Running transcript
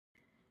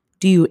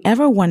Do you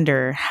ever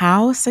wonder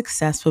how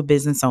successful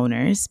business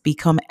owners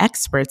become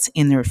experts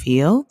in their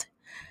field?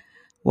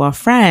 Well,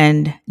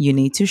 friend, you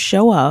need to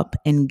show up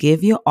and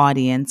give your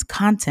audience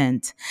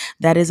content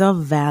that is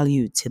of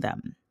value to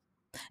them.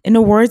 In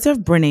the words of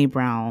Brene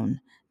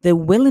Brown, the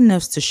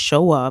willingness to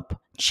show up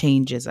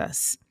changes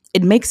us.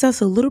 It makes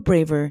us a little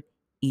braver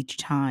each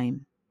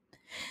time.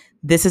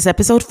 This is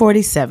episode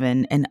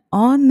 47, and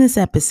on this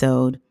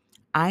episode,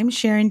 I'm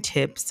sharing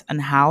tips on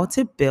how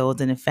to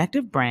build an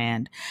effective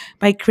brand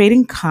by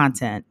creating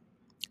content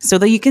so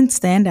that you can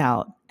stand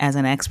out as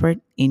an expert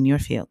in your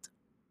field.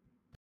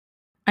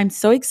 I'm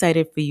so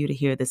excited for you to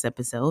hear this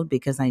episode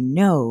because I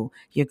know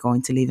you're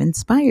going to leave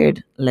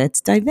inspired. Let's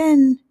dive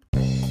in.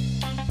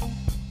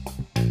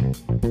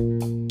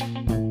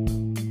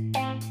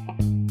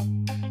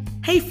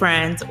 Hey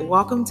friends,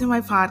 welcome to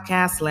my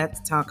podcast, Let's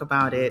Talk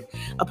About It,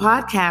 a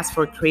podcast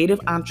for creative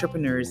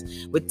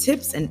entrepreneurs with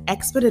tips and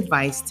expert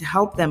advice to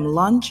help them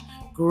launch,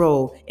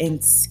 grow,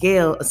 and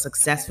scale a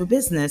successful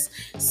business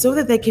so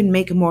that they can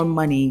make more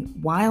money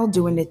while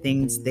doing the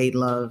things they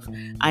love.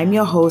 I'm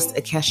your host,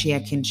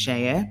 Akesia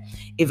Kinshaya,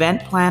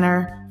 event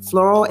planner,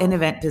 floral and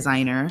event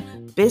designer,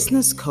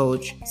 business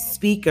coach,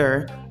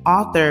 speaker,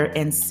 author,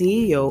 and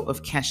CEO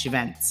of Kesh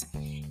Events.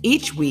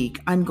 Each week,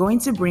 I'm going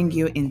to bring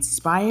you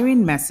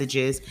inspiring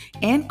messages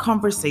and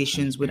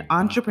conversations with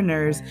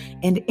entrepreneurs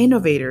and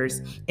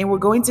innovators, and we're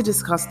going to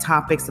discuss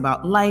topics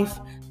about life,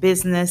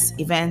 business,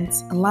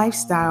 events,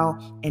 lifestyle,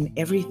 and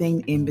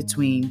everything in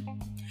between.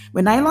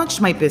 When I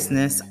launched my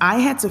business, I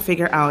had to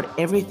figure out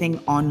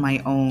everything on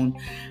my own.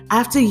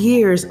 After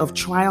years of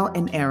trial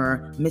and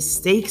error,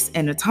 mistakes,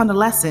 and a ton of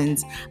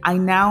lessons, I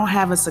now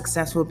have a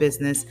successful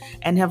business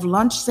and have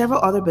launched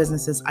several other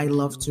businesses I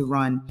love to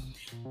run.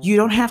 You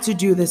don't have to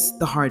do this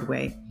the hard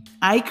way.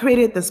 I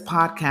created this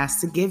podcast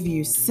to give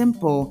you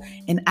simple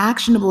and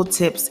actionable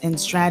tips and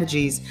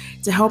strategies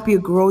to help you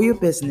grow your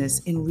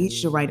business and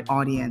reach the right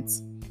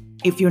audience.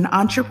 If you're an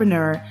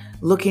entrepreneur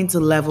looking to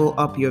level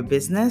up your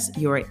business,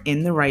 you're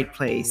in the right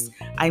place.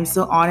 I'm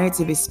so honored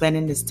to be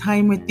spending this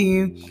time with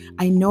you.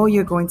 I know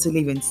you're going to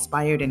leave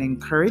inspired and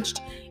encouraged.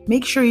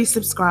 Make sure you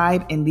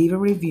subscribe and leave a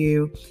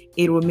review.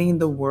 It will mean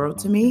the world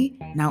to me.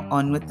 Now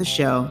on with the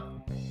show.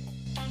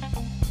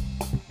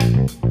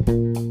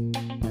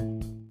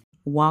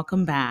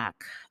 Welcome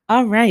back.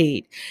 All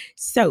right.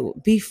 So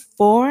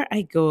before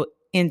I go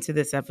into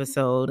this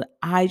episode,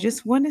 I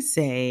just want to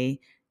say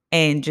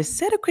and just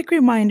set a quick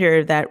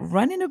reminder that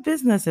running a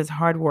business is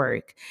hard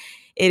work.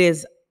 It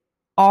is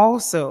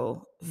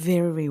also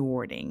very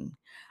rewarding.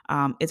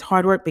 It's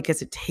hard work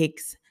because it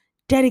takes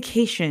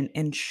dedication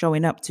and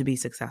showing up to be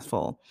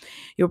successful.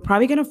 You're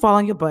probably going to fall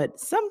on your butt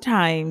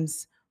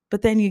sometimes,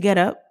 but then you get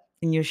up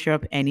and you show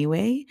up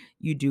anyway.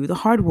 You do the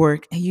hard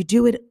work and you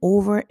do it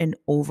over and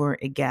over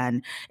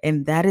again.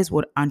 And that is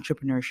what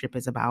entrepreneurship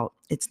is about.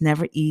 It's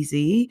never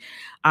easy,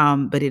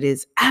 but it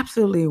is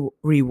absolutely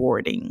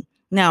rewarding.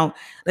 Now,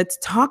 let's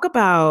talk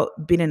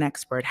about being an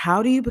expert.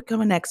 How do you become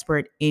an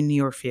expert in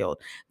your field?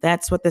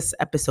 That's what this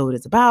episode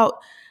is about.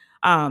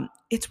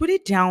 It's really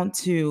down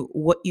to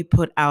what you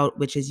put out,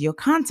 which is your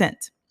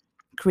content.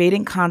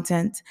 Creating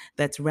content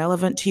that's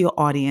relevant to your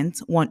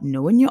audience,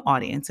 knowing your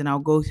audience, and I'll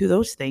go through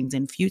those things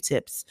in a few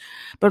tips.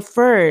 But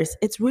first,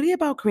 it's really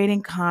about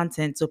creating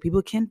content so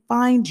people can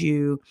find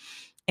you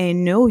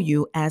and know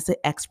you as the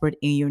expert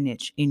in your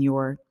niche, in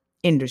your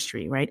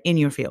industry, right? In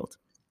your field.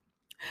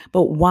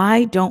 But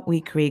why don't we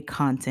create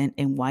content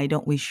and why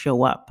don't we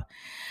show up?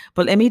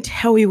 But let me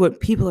tell you what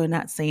people are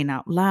not saying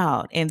out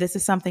loud. And this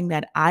is something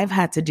that I've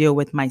had to deal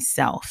with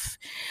myself.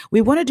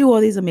 We want to do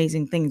all these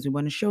amazing things. We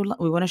want to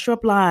show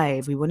up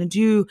live. We want to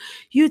do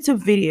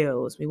YouTube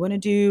videos. We want to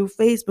do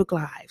Facebook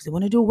lives. We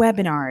want to do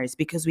webinars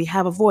because we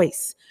have a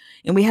voice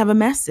and we have a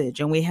message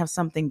and we have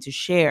something to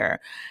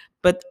share.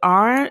 But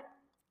our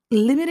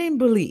limiting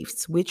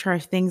beliefs, which are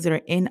things that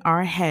are in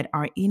our head,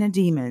 our inner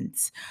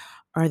demons,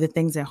 are the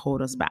things that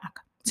hold us back.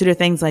 So there are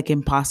things like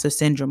imposter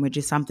syndrome, which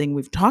is something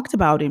we've talked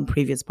about in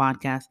previous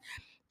podcast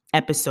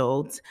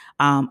episodes.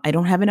 I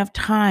don't have enough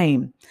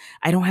time.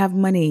 I don't have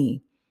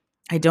money.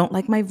 I don't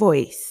like my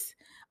voice.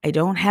 I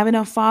don't have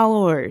enough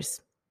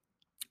followers.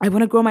 I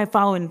want to grow my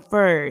following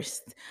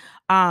first.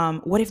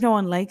 What if no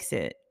one likes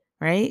it?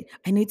 Right?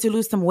 I need to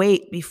lose some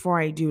weight before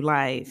I do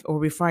live or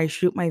before I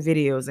shoot my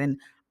videos. And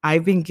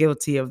I've been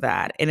guilty of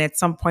that. And at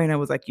some point I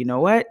was like, you know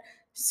what?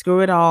 Screw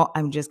it all.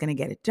 I'm just going to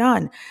get it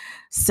done.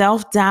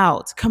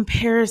 Self-doubt,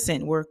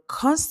 comparison. We're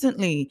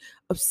constantly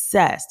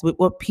obsessed with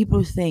what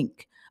people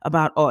think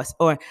about us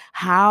or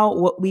how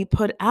what we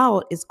put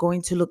out is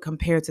going to look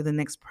compared to the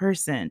next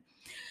person.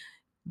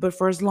 But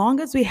for as long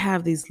as we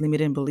have these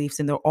limiting beliefs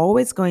and they're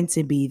always going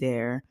to be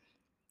there,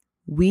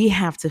 we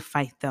have to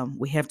fight them.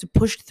 We have to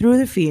push through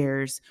the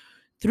fears,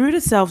 through the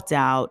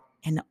self-doubt,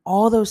 and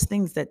all those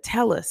things that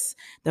tell us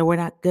that we're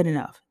not good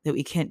enough, that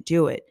we can't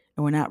do it,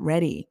 and we're not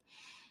ready.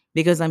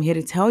 Because I'm here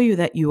to tell you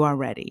that you are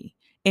ready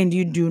and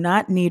you do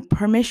not need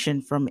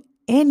permission from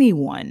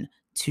anyone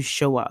to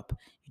show up.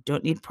 You You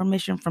don't need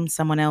permission from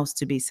someone else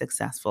to be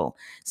successful.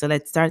 So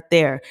let's start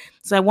there.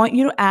 So I want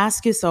you to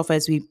ask yourself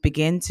as we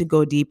begin to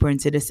go deeper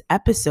into this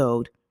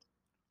episode,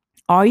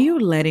 are you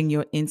letting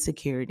your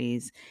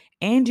insecurities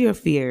and your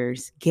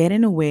fears get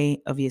in the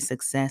way of your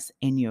success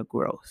and your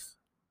growth?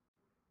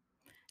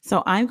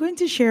 So I'm going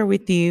to share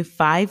with you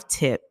 5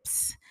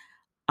 tips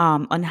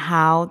on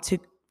how to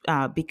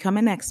become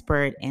an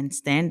expert and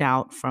stand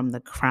out from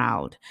the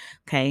crowd.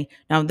 Okay.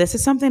 Now, this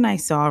is something I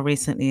saw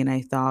recently and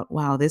I thought,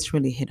 wow, this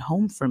really hit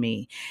home for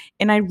me.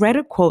 And I read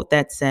a quote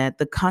that said,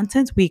 the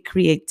content we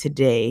create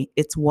today,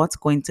 it's what's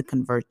going to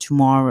convert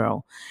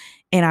tomorrow.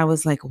 And I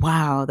was like,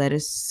 wow, that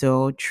is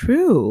so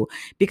true.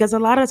 Because a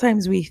lot of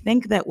times we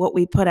think that what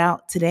we put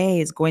out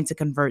today is going to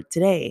convert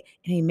today,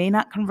 and it may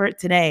not convert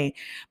today.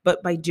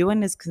 But by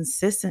doing this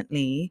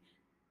consistently,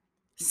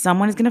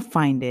 someone is going to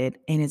find it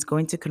and it's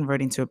going to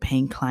convert into a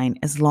paying client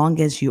as long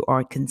as you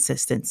are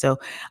consistent. So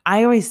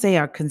I always say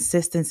our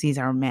consistency is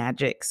our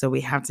magic. So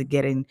we have to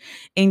get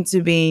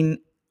into being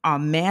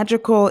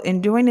magical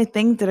and doing the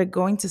things that are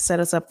going to set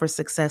us up for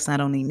success,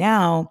 not only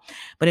now,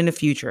 but in the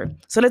future.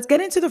 So let's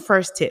get into the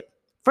first tip.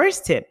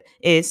 First tip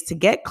is to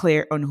get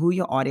clear on who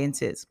your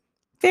audience is.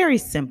 Very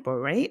simple,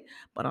 right?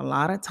 But a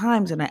lot of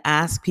times when I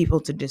ask people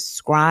to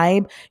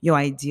describe your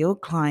ideal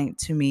client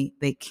to me,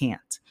 they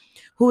can't.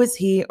 Who is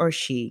he or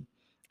she?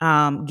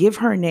 Give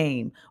her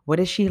name.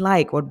 What is she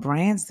like? What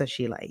brands does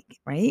she like?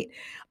 Right?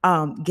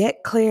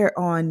 Get clear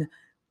on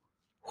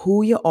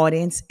who your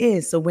audience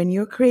is. So when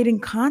you're creating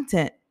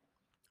content,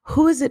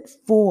 who is it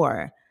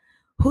for?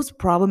 Whose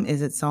problem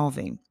is it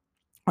solving?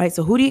 Right?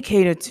 So who do you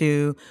cater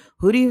to?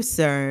 Who do you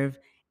serve?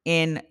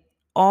 And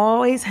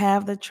always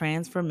have the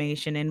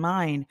transformation in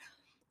mind.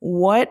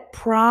 What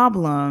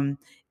problem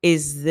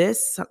is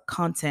this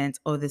content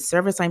or the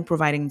service I'm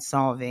providing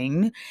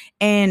solving?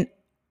 And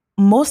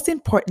most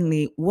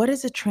importantly, what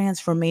is a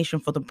transformation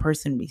for the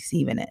person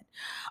receiving it?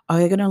 Are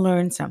they going to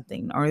learn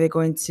something? Are they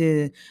going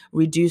to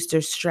reduce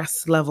their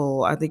stress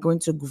level? Are they going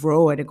to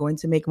grow? Are they going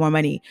to make more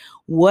money?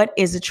 What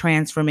is a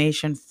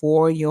transformation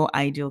for your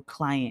ideal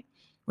client?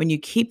 When you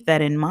keep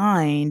that in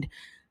mind,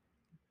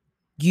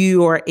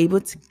 you are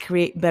able to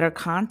create better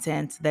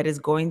content that is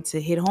going to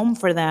hit home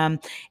for them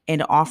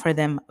and offer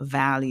them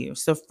value.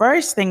 So,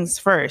 first things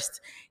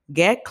first,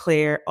 get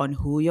clear on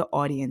who your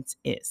audience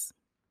is.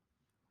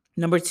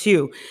 Number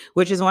 2,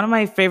 which is one of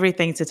my favorite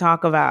things to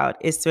talk about,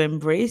 is to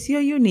embrace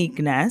your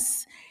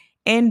uniqueness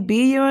and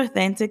be your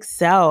authentic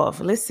self.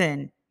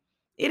 Listen,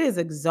 it is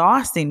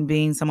exhausting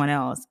being someone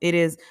else. It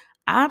is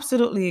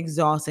absolutely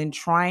exhausting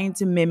trying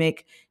to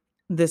mimic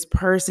this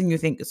person you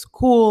think is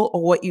cool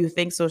or what you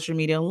think social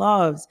media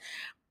loves.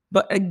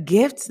 But a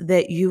gift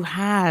that you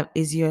have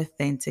is your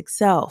authentic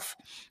self.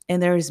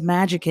 And there is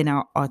magic in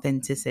our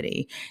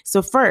authenticity.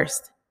 So,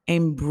 first,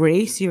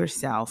 embrace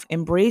yourself,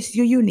 embrace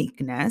your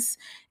uniqueness,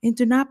 and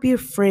do not be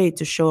afraid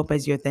to show up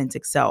as your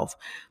authentic self.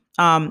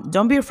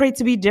 Don't be afraid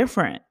to be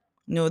different.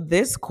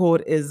 This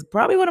quote is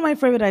probably one of my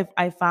favorite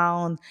I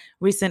found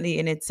recently,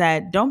 and it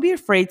said, don't be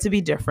afraid to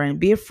be different.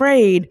 Be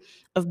afraid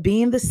of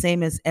being the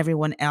same as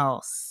everyone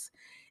else.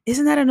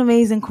 Isn't that an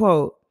amazing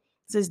quote?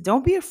 It says,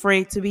 don't be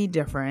afraid to be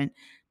different.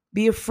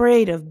 Be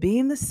afraid of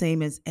being the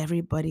same as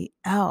everybody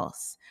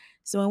else.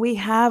 So when we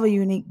have a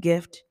unique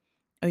gift,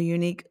 a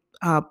unique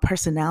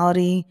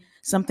personality,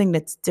 something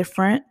that's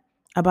different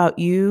about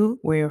you,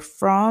 where you're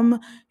from,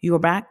 your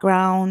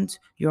background,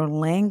 your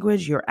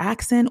language, your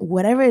accent,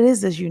 whatever it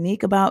is that's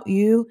unique about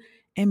you,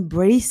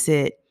 embrace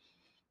it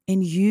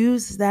and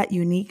use that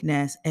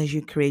uniqueness as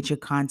you create your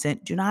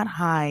content. Do not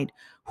hide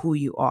who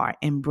you are.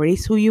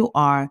 Embrace who you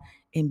are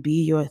and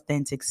be your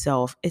authentic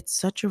self. It's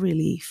such a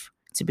relief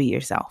to be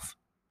yourself.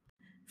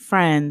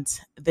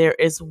 Friends, there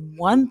is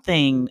one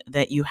thing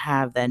that you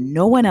have that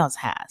no one else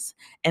has,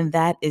 and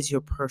that is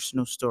your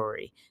personal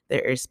story.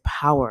 There is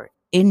power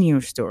in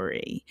your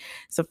story.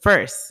 So,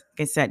 first,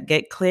 like I said,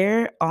 get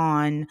clear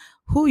on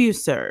who you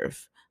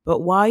serve.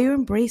 But while you're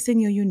embracing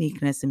your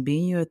uniqueness and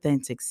being your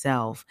authentic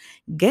self,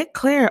 get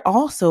clear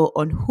also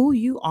on who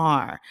you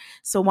are.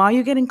 So, while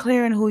you're getting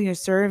clear on who you're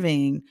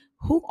serving,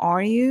 who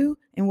are you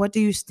and what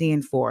do you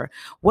stand for?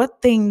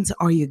 What things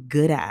are you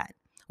good at?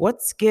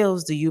 What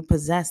skills do you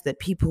possess that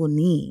people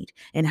need?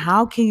 And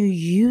how can you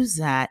use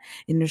that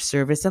in the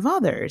service of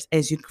others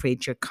as you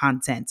create your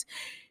content?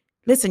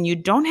 Listen, you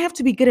don't have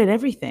to be good at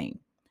everything,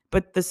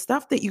 but the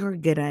stuff that you're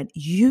good at,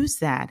 use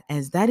that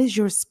as that is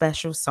your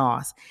special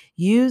sauce.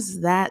 Use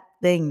that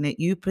thing that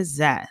you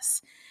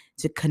possess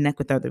to connect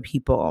with other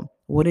people.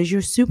 What is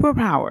your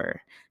superpower?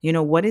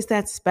 What is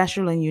that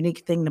special and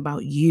unique thing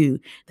about you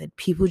that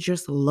people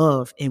just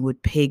love and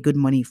would pay good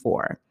money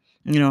for?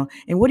 And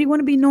what do you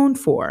want to be known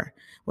for?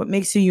 What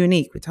makes you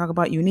unique? We talk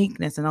about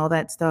uniqueness and all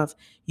that stuff.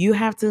 You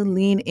have to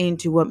lean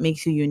into what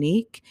makes you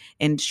unique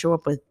and show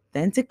up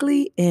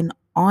authentically and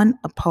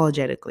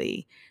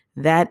unapologetically.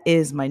 That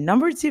is my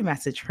number 2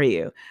 message for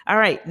you. All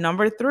right,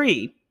 number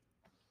 3,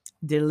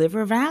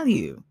 deliver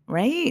value,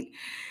 right?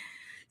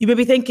 You may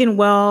be thinking,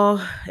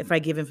 well, if I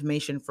give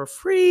information for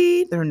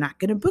free, they're not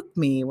going to book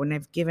me when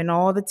I've given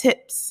all the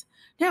tips.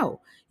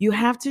 No, You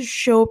have to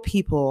show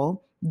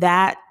people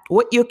that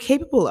what you're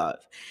capable of.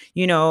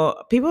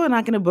 People are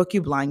not going to book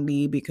you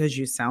blindly because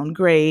you sound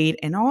great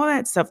and all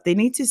that stuff. They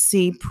need to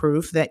see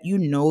proof that you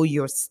know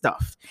your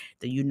stuff,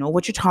 that you know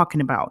what you're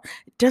talking about.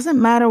 It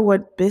doesn't matter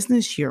what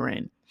business you're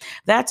in.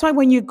 That's why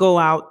when you go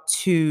out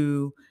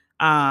to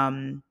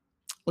um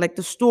like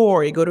the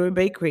store, you go to a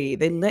bakery,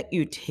 they let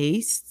you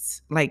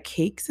taste like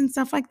cakes and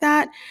stuff like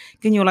that.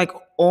 And you're like,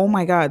 oh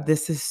my God,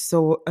 this is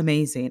so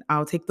amazing.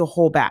 I'll take the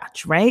whole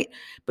batch, right?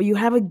 But you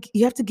have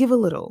to give a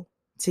little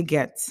to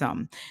get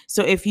some.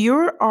 So if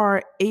you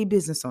are a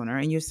business owner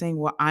and you're saying,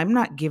 well, I'm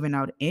not giving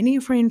out any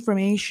free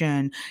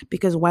information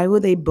because why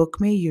would they book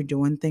me? You're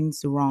doing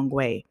things the wrong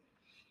way.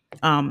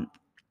 Um,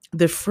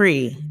 the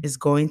free is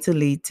going to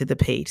lead to the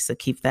paid. So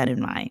keep that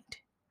in mind.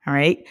 All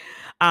right.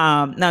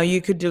 Now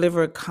you could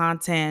deliver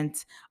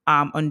content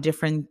on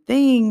different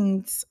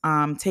things,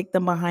 take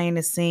them behind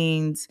the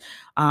scenes,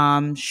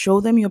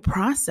 show them your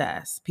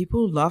process.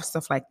 People love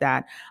stuff like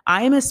that.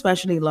 I am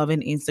especially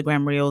loving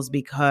Instagram Reels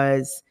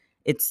because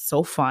it's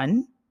so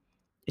fun.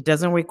 It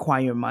doesn't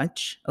require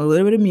much. A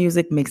little bit of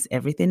music makes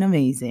everything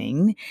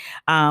amazing.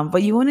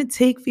 But you want to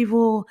take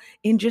people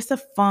in just a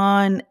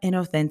fun and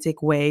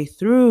authentic way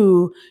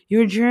through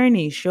your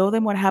journey. Show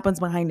them what happens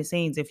behind the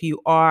scenes. If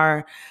you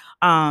are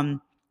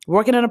um,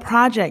 working on a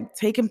project,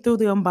 take them through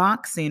the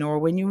unboxing, or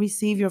when you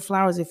receive your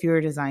flowers if you're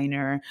a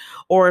designer,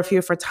 or if you're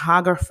a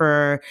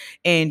photographer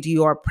and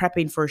you are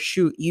prepping for a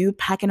shoot, you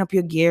packing up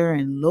your gear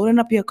and loading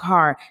up your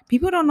car.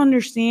 People don't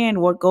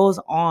understand what goes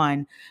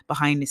on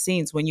behind the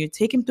scenes. When you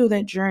take them through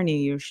that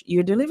journey,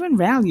 you're delivering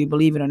value,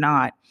 believe it or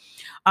not.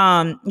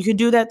 You can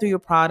do that through your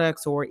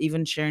products or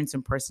even sharing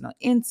some personal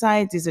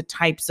insights.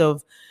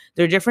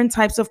 There are different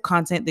types of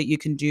content that you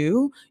can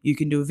do. You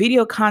can do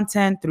video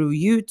content through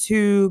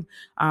YouTube,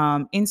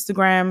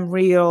 Instagram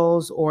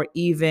Reels, or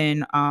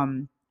even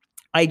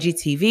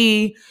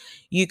IGTV.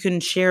 You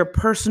can share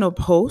personal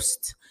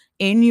posts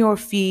in your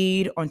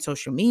feed on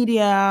social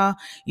media.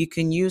 You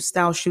can use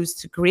Style Shoots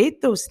to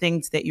create those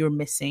things that you're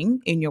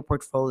missing in your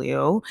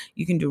portfolio.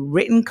 You can do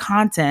written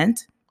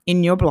content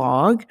in your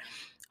blog.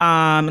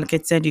 Like I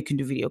said, you can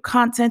do video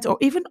content or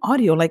even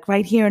audio, like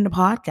right here in the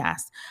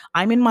podcast.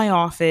 I'm in my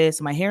office,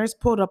 my hair is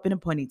pulled up in a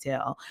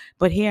ponytail,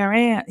 but here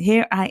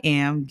I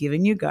am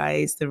giving you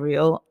guys the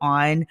real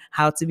on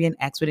how to be an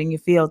expert in your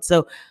field.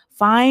 So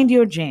find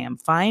your jam,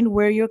 find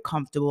where you're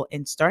comfortable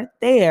and start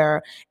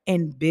there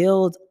and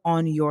build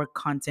on your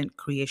content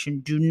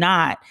creation. Do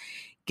not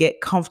get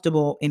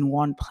comfortable in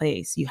one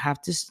place. You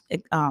have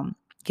to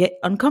get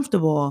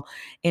uncomfortable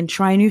and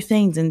try new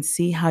things and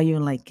see how you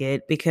like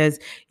it, because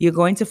you're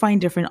going to find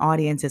different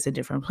audiences at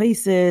different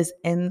places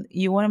and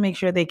you want to make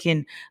sure they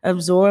can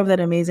absorb that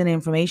amazing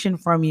information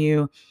from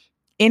you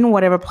in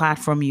whatever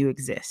platform you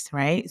exist,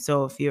 right?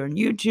 So if you're on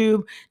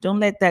YouTube, don't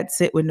let that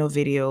sit with no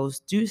videos.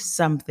 Do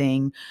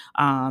something,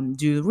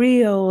 do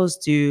reels,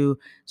 do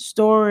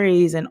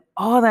stories, and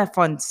all that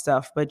fun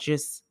stuff, but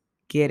just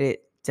get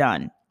it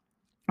done.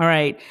 All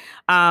right.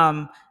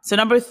 So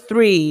number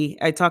 3,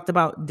 I talked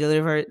about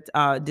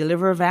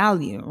deliver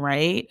value,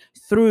 right?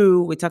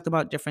 We talked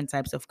about different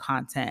types of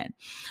content.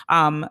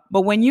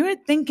 But when you're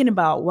thinking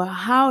about, well,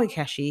 how,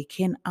 Keshi,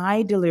 can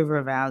I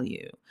deliver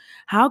value?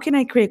 How can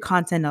I create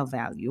content of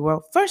value?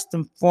 Well, first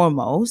and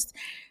foremost,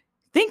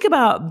 think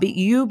about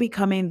you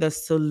becoming the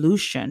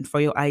solution for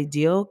your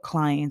ideal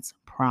client's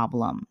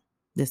problem.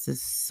 This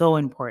is so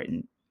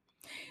important.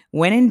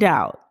 When in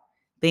doubt,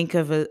 think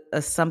of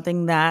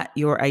something that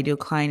your ideal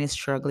client is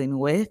struggling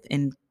with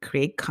and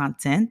create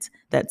content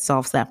that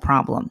solves that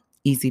problem.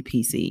 Easy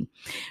peasy.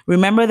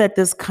 Remember that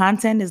this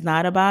content is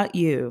not about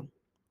you.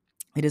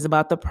 It is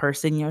about the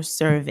person you're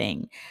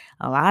serving.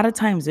 A lot of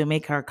times we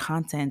make our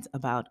content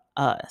about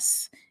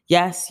us.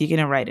 Yes, you're going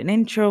to write an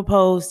intro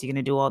post, you're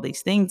going to do all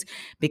these things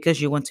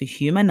because you want to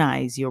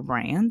humanize your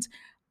brand.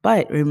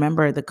 But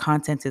remember, the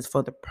content is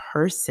for the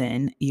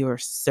person you're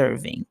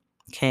serving.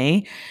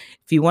 Okay.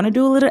 If you want to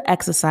do a little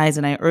exercise,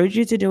 and I urge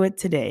you to do it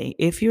today,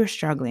 if you're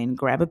struggling,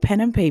 grab a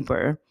pen and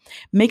paper,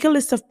 make a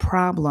list of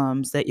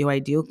problems that your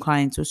ideal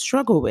clients will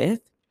struggle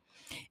with,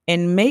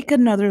 and make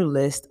another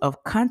list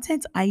of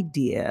content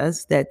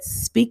ideas that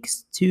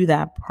speaks to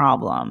that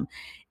problem.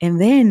 And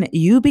then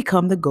you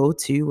become the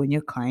go-to when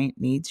your client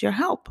needs your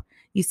help.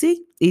 You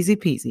see, easy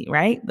peasy,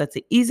 right? That's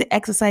an easy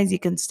exercise you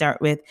can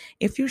start with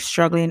if you're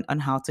struggling on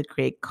how to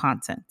create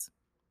content.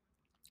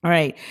 All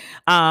right.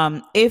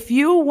 If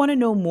you want to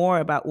know more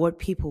about what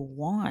people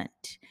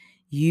want,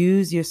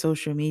 use your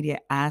social media,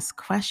 ask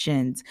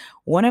questions.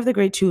 One of the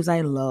great tools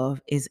I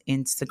love is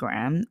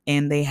Instagram,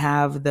 and they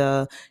have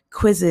the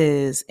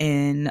quizzes,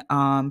 and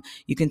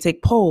you can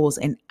take polls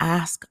and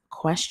ask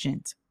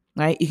questions.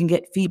 Right? You can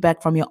get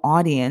feedback from your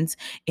audience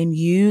and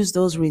use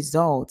those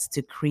results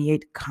to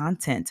create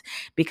content,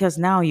 because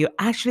now you're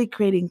actually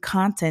creating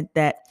content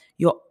that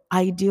your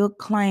ideal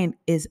client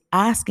is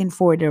asking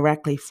for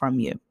directly from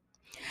you.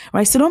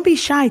 Right? So don't be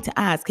shy to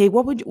ask, hey,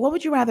 what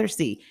would you rather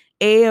see?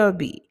 A or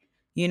B?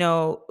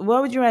 What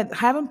would you rather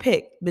have them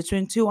pick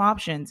between two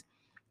options?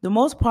 The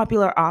most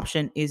popular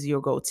option is your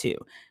go-to.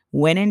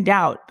 when in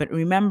doubt. But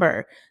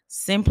remember,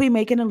 simply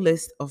making a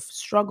list of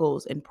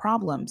struggles and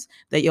problems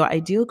that your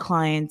ideal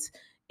client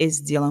is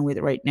dealing with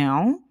right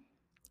now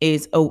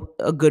is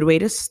a good way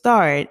to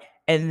start.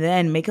 And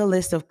then make a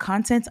list of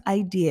content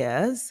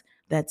ideas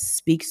that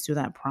speaks to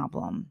that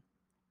problem.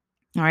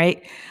 All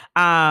right.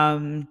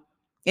 Um,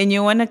 and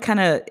you want to kind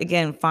of,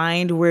 again,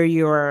 find where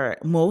you're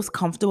most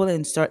comfortable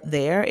and start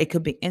there. It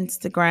could be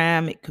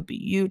Instagram, it could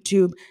be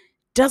YouTube.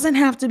 Doesn't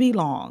have to be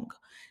long,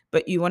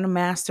 but you want to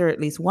master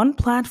at least one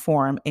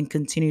platform and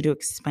continue to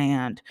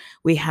expand.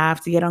 We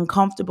have to get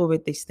uncomfortable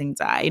with these things.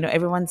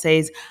 Everyone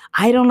says,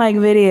 I don't like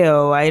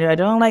video. I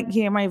don't like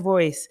hearing my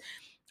voice.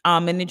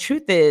 And the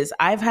truth is,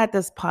 I've had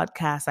this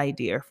podcast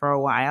idea for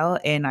a while,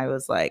 and I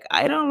was like,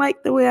 I don't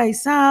like the way I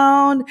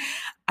sound.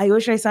 I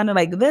wish I sounded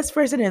like this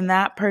person and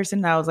that person.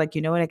 And I was like,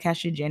 you know what? I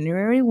catch you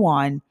January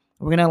 1.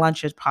 We're gonna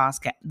launch this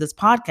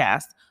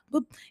podcast.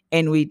 Boop,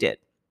 and we did.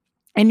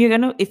 And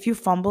if you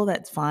fumble,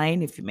 that's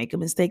fine. If you make a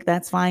mistake,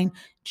 that's fine.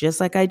 Just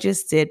like I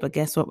just did. But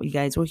guess what? You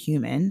guys were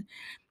human.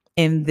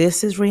 And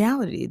this is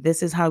reality.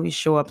 This is how we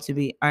show up to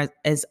be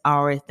as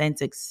our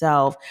authentic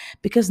self,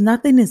 because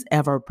nothing is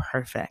ever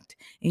perfect.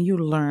 And you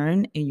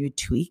learn and you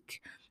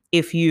tweak.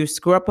 If you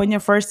screw up on your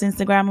first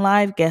Instagram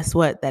live, guess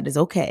what? That is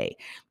okay.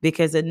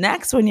 Because the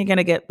next one, you're going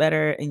to get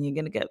better, and you're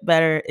going to get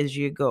better as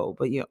you go.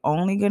 But you're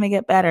only going to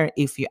get better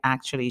if you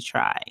actually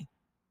try.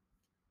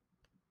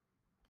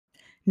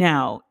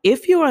 Now,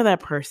 if you are that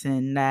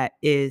person that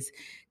is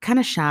kind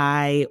of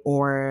shy,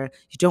 or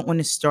you don't want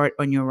to start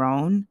on your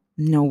own,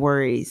 no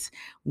worries.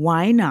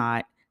 Why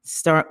not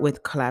start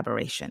with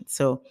collaboration?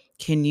 So,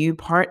 can you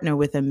partner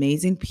with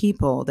amazing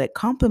people that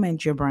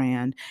complement your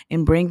brand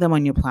and bring them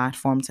on your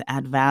platform to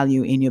add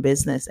value in your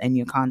business and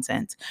your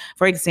content?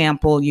 For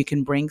example, you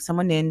can bring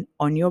someone in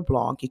on your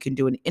blog. You can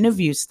do an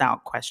interview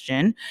style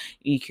question.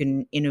 You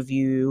can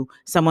interview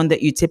someone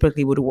that you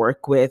typically would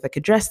work with, like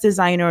a dress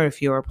designer,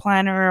 if you're a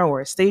planner,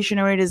 or a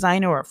stationery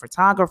designer, or a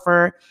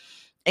photographer,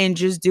 and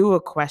just do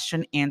a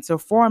question answer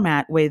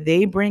format where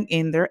they bring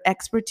in their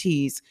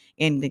expertise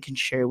and they can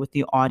share with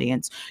the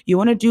audience. You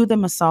want to do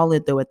them a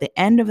solid, though, at the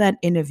end of that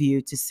interview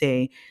to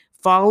say,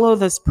 follow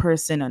this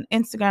person on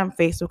Instagram,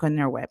 Facebook, and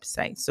their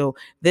website. So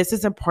this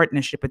is a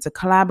partnership. It's a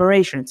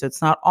collaboration. So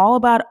it's not all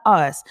about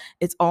us.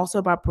 It's also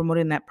about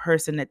promoting that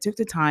person that took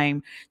the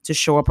time to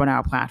show up on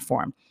our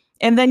platform.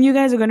 And then you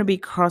guys are going to be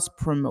cross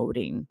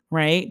promoting,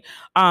 right?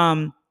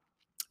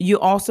 You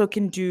also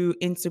can do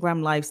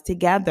Instagram lives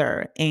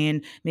together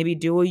and maybe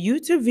do a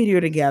YouTube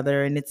video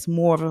together. And it's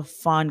more of a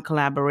fun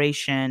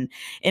collaboration.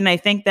 And I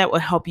think that will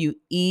help you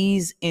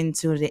ease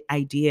into the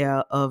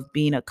idea of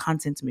being a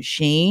content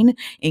machine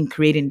and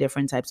creating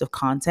different types of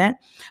content.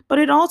 But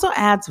it also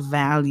adds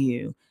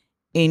value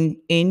in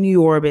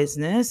your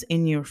business,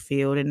 in your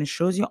field, and it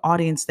shows your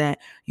audience that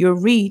your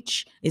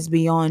reach is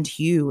beyond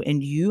you,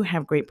 and you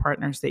have great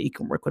partners that you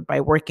can work with.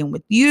 By working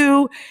with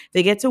you,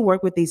 they get to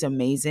work with these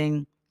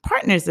amazing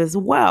partners as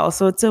well.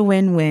 So it's a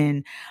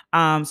win-win.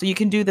 So you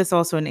can do this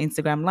also on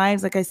Instagram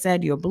lives, like I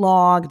said, your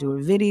blog, do a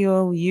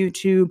video,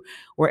 YouTube,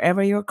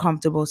 wherever you're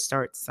comfortable,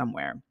 start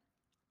somewhere.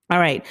 All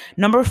right.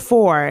 Number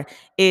 4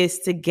 is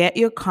to get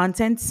your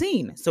content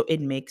seen. So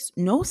it makes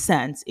no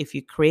sense if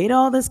you create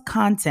all this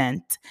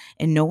content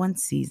and no one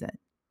sees it,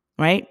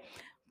 right?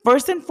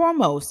 First and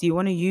foremost, you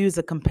want to use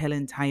a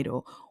compelling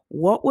title.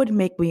 What would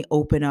make me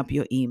open up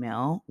your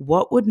email?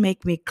 What would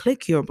make me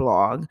click your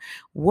blog?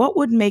 What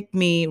would make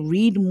me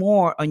read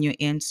more on your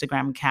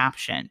Instagram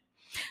caption?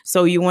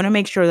 So you want to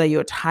make sure that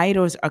your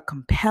titles are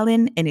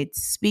compelling and it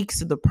speaks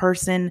to the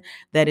person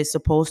that is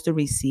supposed to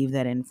receive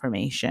that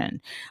information.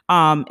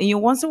 And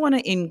you also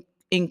want to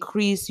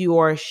increase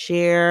your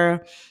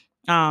share.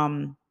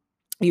 Increase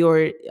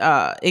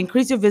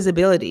your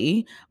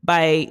visibility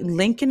by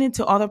linking it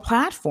to other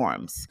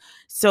platforms.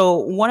 So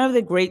one of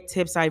the great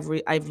tips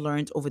I've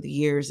learned over the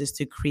years is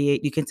to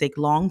create. You can take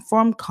long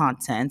form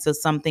content, so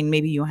something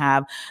maybe you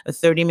have a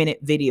 30-minute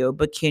video,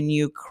 but can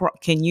you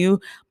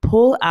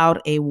pull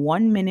out a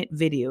 1-minute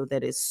video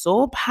that is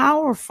so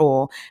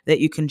powerful that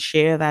you can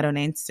share that on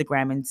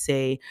Instagram and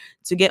say,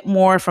 to get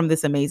more from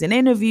this amazing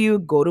interview,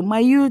 go to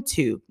my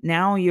YouTube.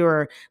 Now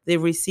they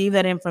receive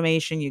that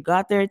information, you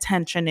got their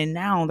attention, and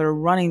now they're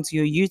running to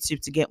your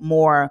YouTube to get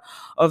more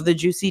of the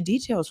juicy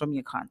details from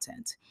your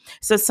content.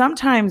 So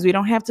sometimes we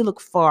don't have to look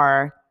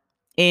far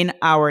in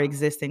our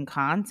existing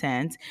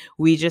content.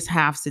 We just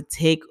have to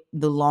take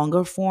the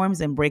longer forms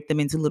and break them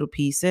into little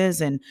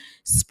pieces and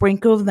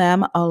sprinkle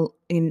them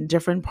in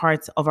different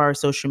parts of our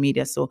social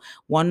media. So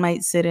one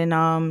might sit in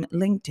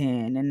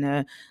LinkedIn,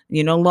 and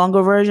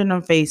longer version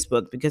on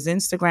Facebook, because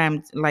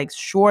Instagram likes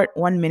short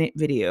 1-minute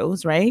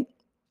videos, right?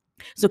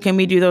 So can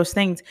we do those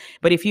things?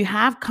 But if you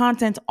have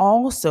content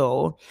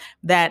also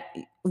that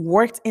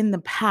worked in the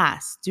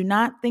past. Do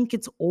not think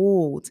it's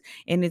old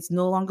and it's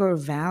no longer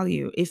of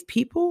value. If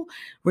people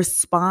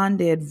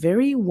responded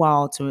very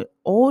well to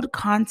old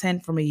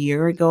content from a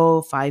year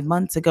ago, 5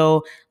 months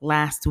ago,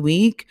 last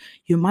week,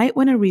 you might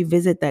want to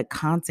revisit that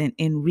content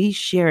and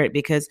reshare it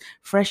because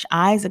fresh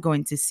eyes are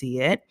going to see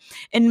it.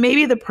 And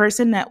maybe the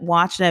person that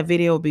watched that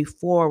video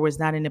before was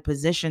not in a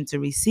position to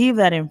receive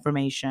that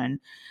information.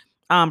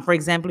 For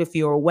example, if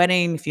you're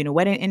in a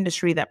wedding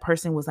industry, that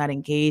person was not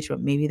engaged,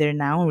 but maybe they're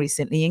now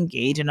recently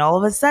engaged, and all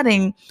of a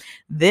sudden,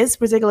 this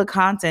particular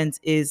content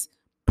is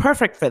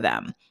perfect for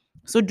them.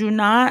 So do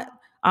not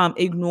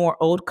ignore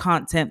old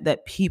content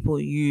that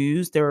people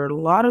use. There are a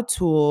lot of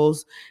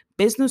tools,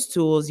 business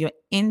tools. Your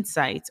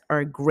insights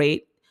are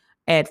great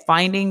at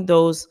finding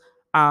those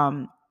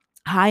um,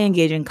 high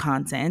engaging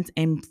content,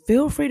 and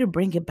feel free to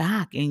bring it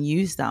back and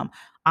use them.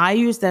 I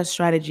use that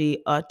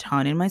strategy a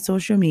ton in my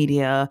social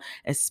media,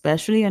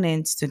 especially on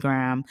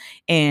Instagram,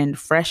 and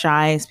fresh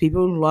eyes.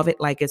 People love it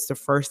like it's the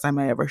first time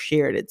I ever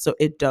shared it. So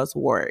it does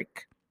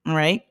work. All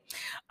right.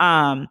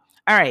 All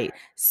right.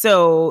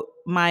 So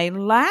my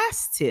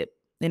last tip,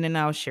 and then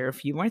I'll share a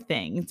few more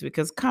things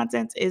because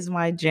content is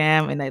my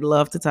jam and I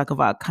love to talk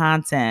about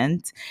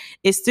content,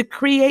 is to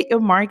create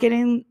your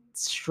marketing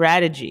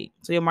strategy.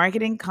 So your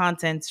marketing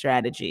content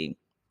strategy.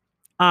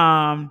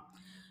 Um,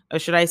 or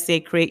should I say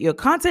create your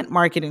content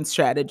marketing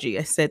strategy?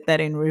 I said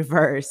that in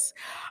reverse.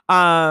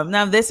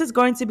 Now, this is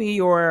going to be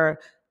your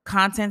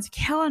content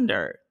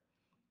calendar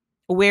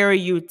where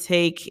you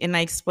take, and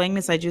I explained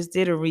this, I just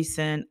did a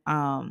recent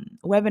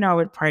webinar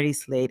with Party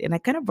Slate, and I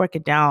kind of broke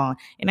it down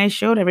and I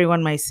showed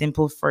everyone my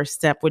simple first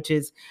step, which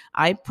is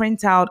I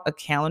print out a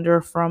calendar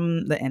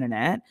from the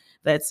internet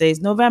that says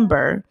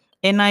November,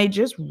 and I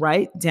just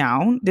write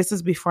down, this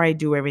is before I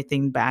do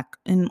everything back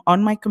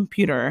on my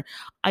computer.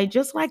 I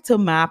just like to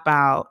map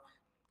out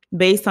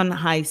based on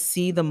how I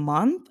see the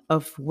month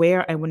of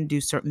where I want to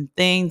do certain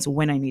things,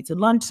 when I need to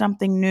launch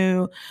something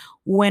new,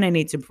 when I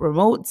need to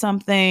promote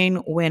something,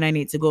 when I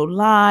need to go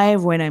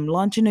live, when I'm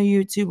launching a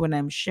YouTube, when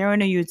I'm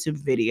sharing a YouTube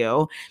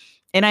video.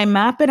 And I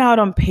map it out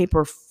on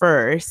paper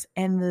first,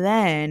 and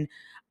then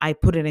I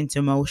put it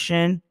into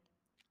motion.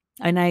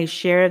 And I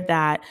share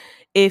that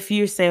if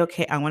you say,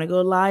 okay, I want to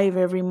go live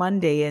every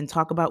Monday and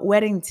talk about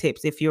wedding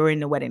tips, if you're in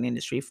the wedding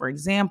industry, for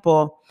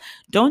example,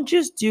 don't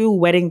just do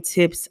wedding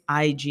tips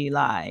IG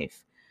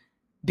live.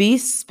 Be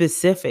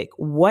specific.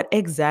 What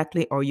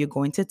exactly are you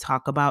going to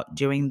talk about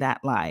during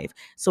that live?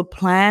 So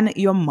plan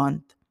your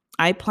month.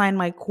 I plan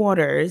my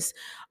quarters,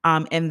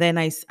 and then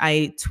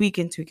I tweak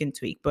and tweak and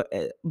tweak. But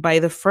by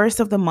the first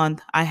of the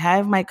month, I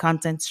have my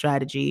content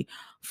strategy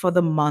for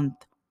the month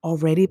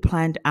already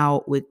planned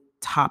out with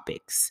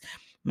topics.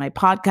 My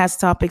podcast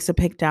topics are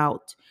picked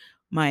out.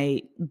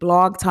 My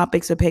blog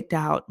topics are picked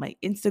out. My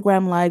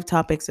Instagram live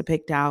topics are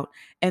picked out.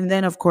 And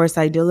then, of course,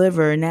 I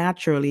deliver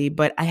naturally,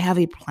 but I have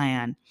a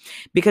plan.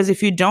 Because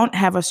if you don't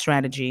have a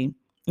strategy,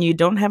 you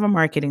don't have a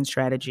marketing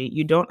strategy,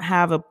 you don't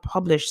have a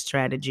published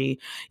strategy,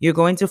 you're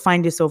going to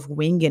find yourself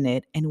winging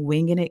it, and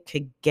winging it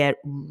could get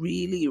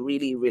really,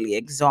 really, really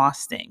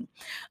exhausting.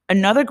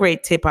 Another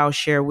great tip I'll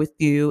share with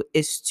you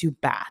is to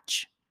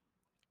batch.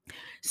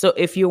 So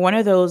if you're one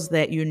of those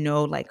that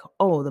like,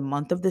 oh, the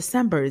month of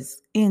December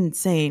is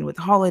insane with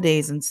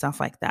holidays and stuff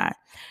like that,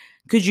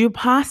 could you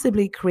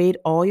possibly create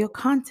all your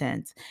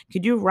content?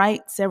 Could you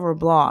write several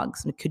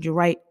blogs? Could you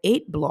write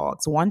 8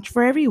 blogs, one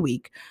for every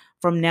week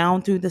from now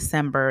through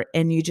December,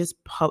 and you just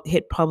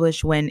hit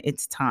publish when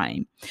it's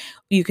time?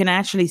 You can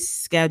actually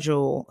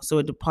schedule so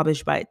it to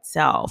publish by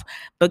itself.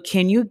 But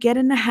can you get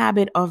in the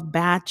habit of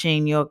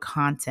batching your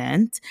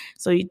content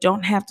so you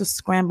don't have to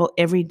scramble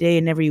every day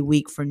and every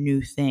week for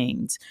new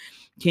things?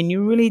 Can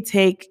you really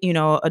take,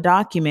 a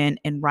document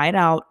and write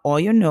out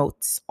all your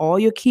notes, all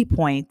your key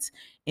points,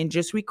 and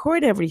just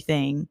record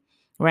everything,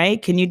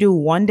 right? Can you do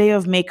one day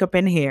of makeup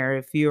and hair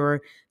if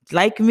you're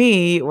like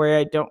me, where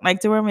I don't like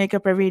to wear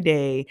makeup every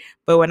day,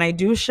 but when I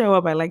do show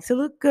up, I like to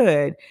look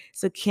good.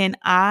 So can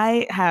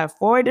I have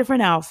 4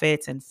 different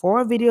outfits and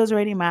 4 videos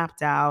already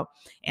mapped out,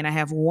 and I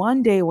have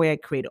one day where I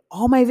create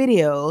all my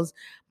videos,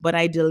 but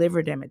I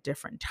deliver them at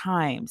different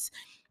times?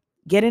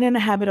 Getting in a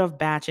habit of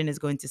batching is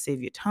going to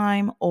save you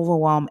time,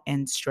 overwhelm,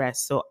 and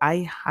stress. So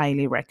I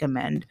highly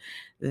recommend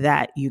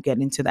that you get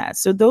into that.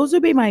 So those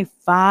would be my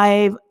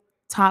 5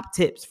 top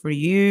tips for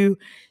you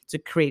to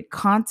create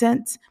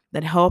content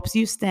that helps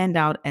you stand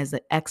out as an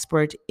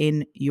expert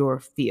in your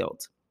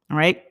field. All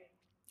right.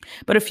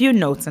 But a few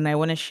notes, and I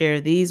want to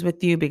share these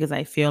with you because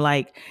I feel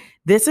like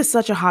this is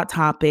such a hot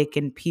topic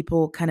and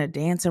people kind of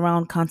dance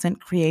around content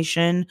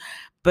creation.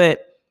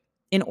 But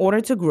in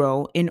order to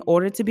grow, in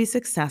order to be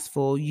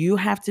successful, you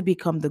have to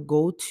become the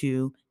go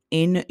to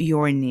in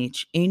your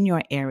niche, in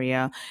your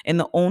area. And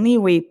the only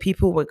way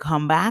people would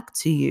come back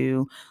to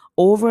you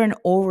over and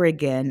over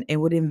again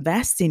and would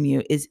invest in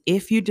you is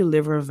if you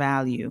deliver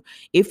value,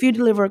 if you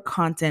deliver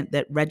content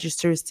that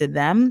registers to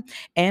them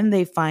and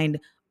they find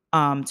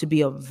to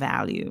be of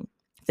value.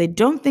 If they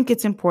don't think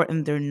it's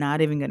important, they're not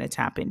even going to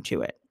tap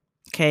into it.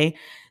 Okay.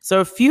 So,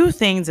 a few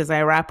things as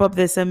I wrap up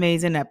this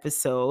amazing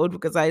episode,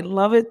 because I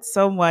love it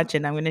so much.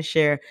 And I'm going to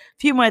share a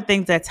few more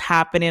things that's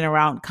happening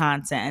around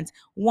content.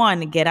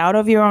 One, get out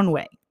of your own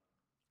way.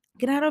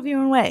 Get out of your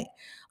own way.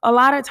 A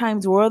lot of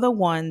times we're the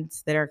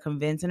ones that are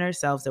convincing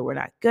ourselves that we're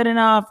not good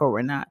enough, or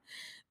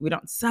we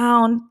don't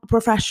sound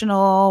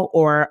professional,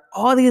 or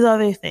all these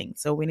other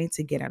things. So we need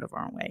to get out of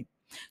our own way.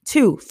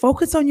 Two,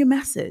 focus on your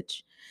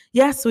message.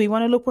 Yes, we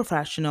want to look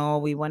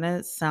professional, we want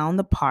to sound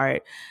the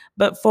part,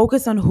 but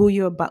focus on who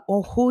you're about,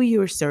 or who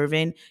you're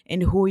serving,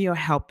 and who you're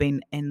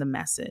helping in the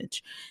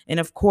message. And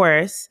of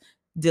course,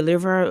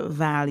 deliver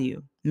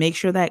value. Make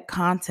sure that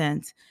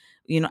content,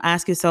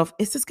 ask yourself,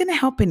 is this going to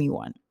help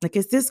anyone? Like,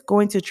 is this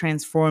going to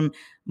transform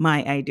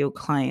my ideal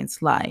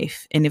client's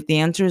life? And if the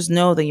answer is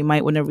no, then you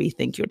might want to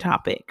rethink your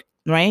topic,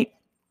 right?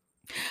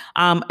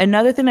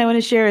 Another thing I want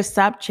to share is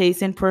stop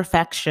chasing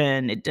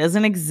perfection. It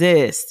doesn't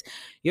exist.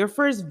 Your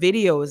first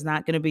video is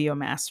not going to be your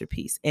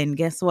masterpiece. And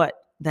guess what?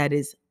 That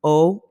is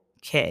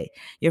okay.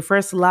 Your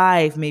first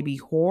live may be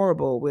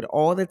horrible with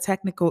all the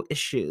technical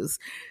issues,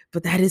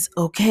 but that is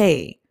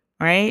okay,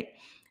 right?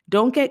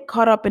 Don't get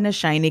caught up in the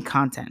shiny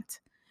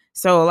content.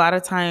 So a lot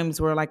of times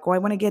we're like, oh, I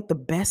want to get the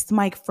best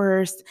mic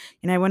first,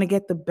 and I want to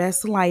get the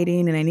best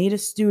lighting, and I need a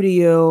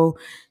studio.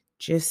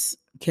 Just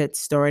get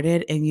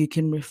started, and you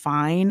can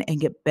refine and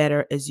get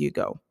better as you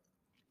go.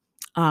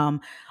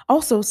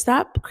 Also,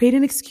 stop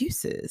creating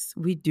excuses.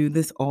 We do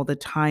this all the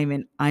time,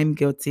 and I'm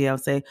guilty. I'll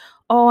say,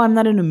 oh, I'm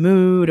not in the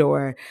mood,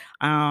 or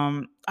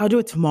I'll do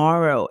it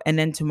tomorrow. And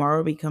then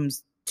tomorrow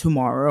becomes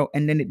tomorrow,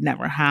 and then it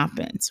never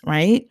happens,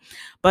 right?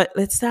 But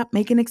let's stop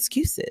making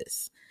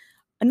excuses.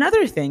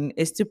 Another thing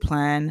is to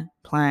plan,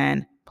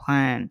 plan,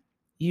 plan.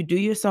 You do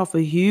yourself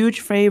a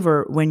huge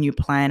favor when you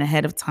plan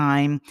ahead of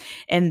time.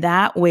 And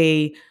that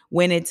way,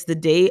 when it's the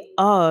day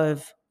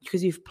of,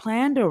 because you've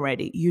planned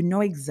already, you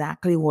know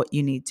exactly what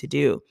you need to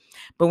do.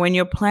 But when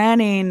you're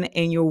planning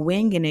and you're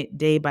winging it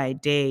day by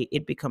day,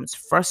 it becomes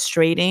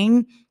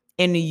frustrating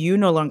and you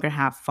no longer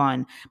have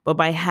fun. But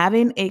by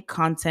having a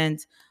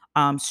content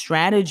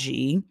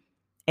strategy,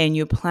 and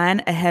you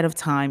plan ahead of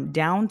time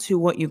down to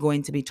what you're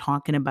going to be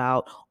talking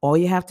about, all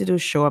you have to do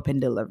is show up and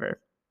deliver.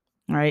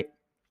 All right.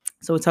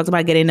 So we talked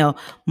about getting a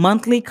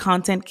monthly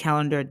content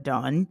calendar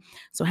done.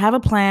 So have a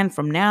plan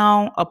from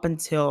now up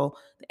until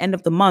the end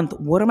of the month.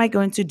 What am I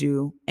going to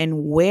do,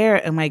 and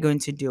where am I going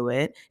to do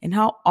it? And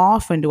how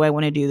often do I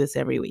want to do this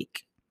every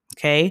week?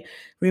 Okay.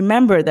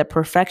 Remember that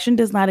perfection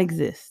does not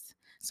exist.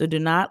 So do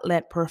not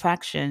let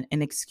perfection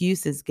and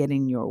excuses get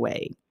in your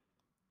way.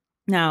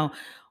 Now,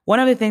 one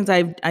of the things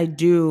I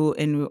do,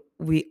 and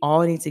we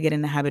all need to get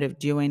in the habit of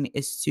doing,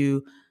 is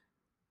to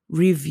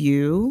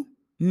review,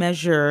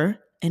 measure,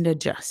 and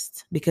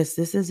adjust, because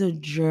this is a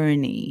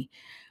journey.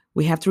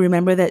 We have to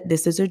remember that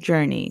this is a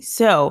journey.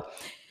 So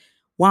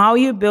while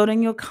you're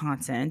building your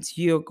content,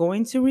 you're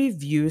going to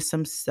review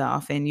some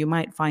stuff, and you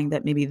might find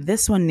that maybe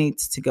this one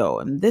needs to go,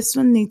 and this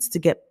one needs to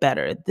get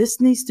better.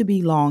 This needs to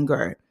be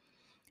longer.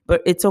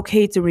 But it's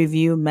okay to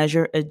review,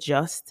 measure,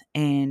 adjust,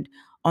 and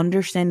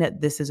understand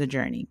that this is a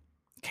journey.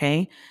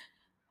 Okay.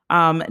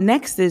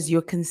 Next is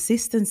your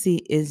consistency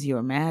is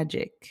your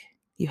magic.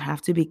 You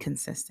have to be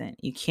consistent.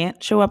 You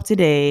can't show up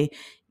today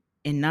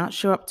and not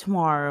show up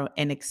tomorrow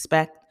and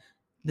expect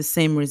the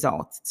same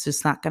results. It's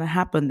just not going to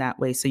happen that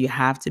way. So you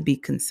have to be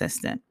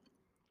consistent.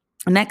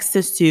 Next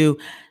is to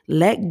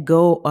let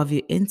go of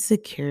your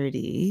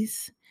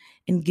insecurities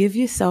and give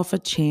yourself a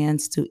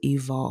chance to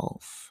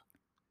evolve.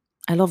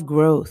 I love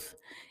growth.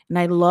 And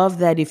I love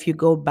that if you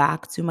go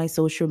back to my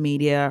social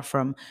media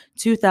from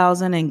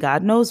 2000 and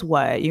God knows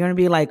what, you're going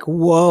to be like,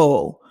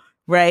 whoa,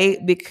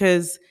 right?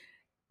 Because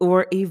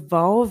we're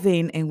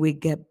evolving and we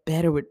get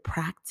better with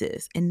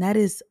practice. And that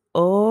is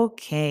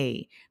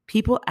okay.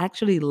 People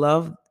actually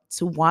love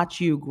to watch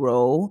you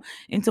grow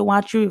and to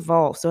watch you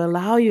evolve. So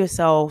allow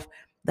yourself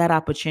that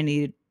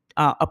opportunity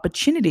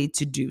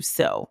to do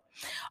so.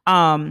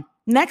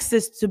 Next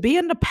is to be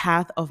on the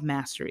path of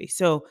mastery.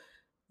 So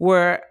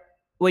where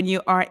when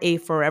you are a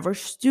forever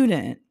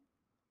student,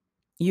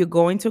 you're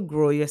going to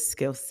grow your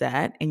skill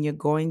set and you're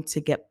going to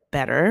get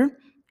better.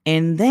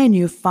 And then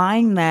you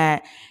find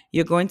that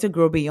you're going to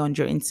grow beyond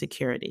your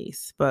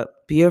insecurities,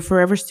 but be a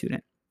forever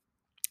student.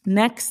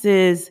 Next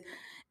is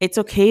it's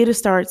okay to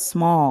start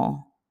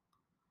small.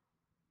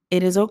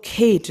 It is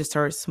okay to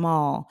start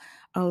small.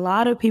 A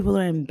lot of people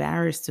are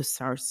embarrassed to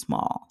start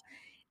small.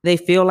 They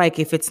feel like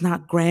if it's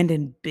not grand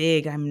and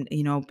big,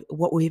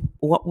 what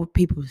would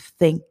people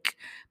think?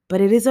 But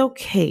it is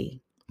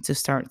okay to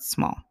start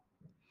small.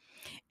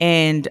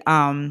 And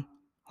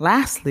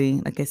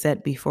lastly, like I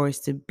said before, is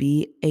to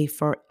be a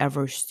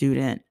forever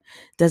student.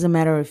 Doesn't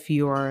matter if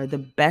you are the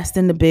best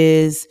in the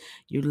biz,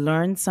 you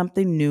learn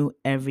something new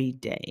every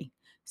day.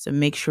 So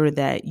make sure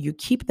that you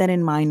keep that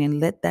in mind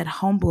and let that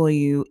humble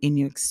you in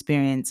your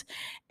experience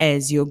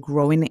as you're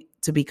growing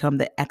to become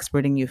the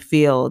expert in your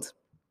field.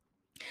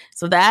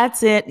 So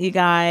that's it, you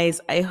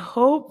guys. I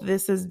hope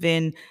this has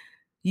been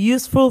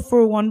useful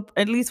for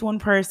at least one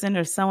person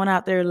or someone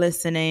out there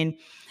listening.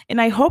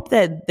 And I hope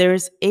that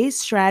there's a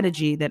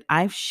strategy that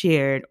I've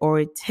shared or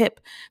a tip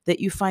that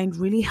you find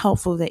really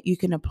helpful that you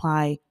can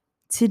apply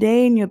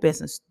today in your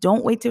business.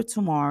 Don't wait till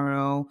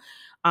tomorrow.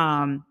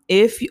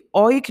 If you,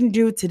 all you can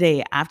do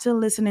today after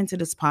listening to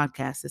this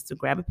podcast is to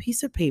grab a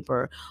piece of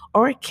paper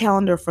or a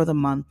calendar for the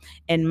month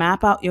and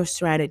map out your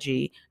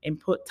strategy and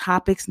put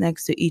topics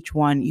next to each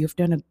one, you've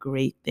done a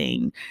great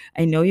thing.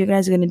 I know you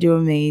guys are going to do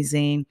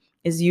amazing.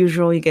 As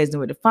usual, you guys know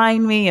where to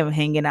find me. I'm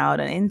hanging out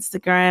on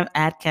Instagram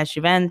at Cash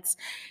Events.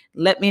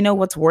 Let me know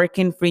what's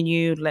working for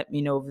you. Let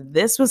me know if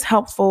this was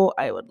helpful.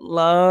 I would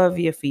love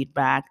your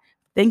feedback.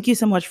 Thank you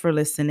so much for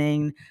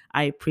listening.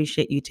 I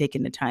appreciate you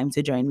taking the time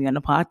to join me on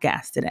the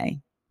podcast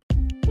today.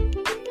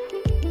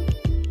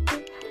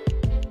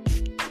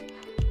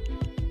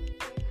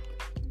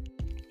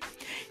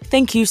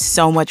 Thank you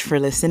so much for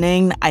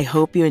listening. I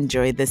hope you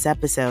enjoyed this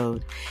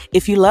episode.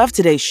 If you love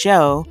today's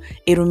show,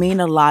 it would mean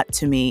a lot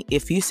to me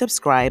if you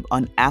subscribe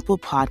on Apple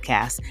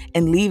Podcasts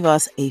and leave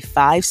us a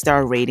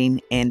 5-star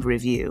rating and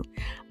review.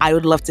 I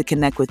would love to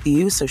connect with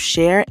you, so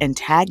share and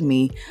tag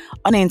me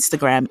on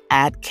Instagram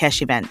at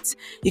Kesh Events.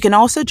 You can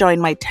also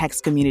join my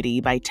text community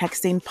by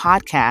texting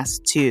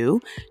podcast to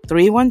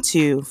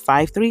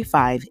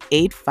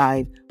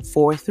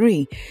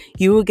 312-535-8543.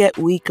 You will get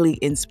weekly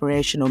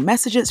inspirational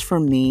messages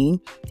from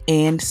me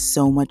and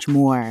so much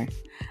more.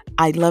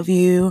 I love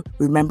you.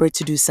 Remember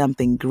to do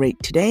something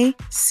great today.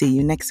 See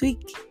you next week.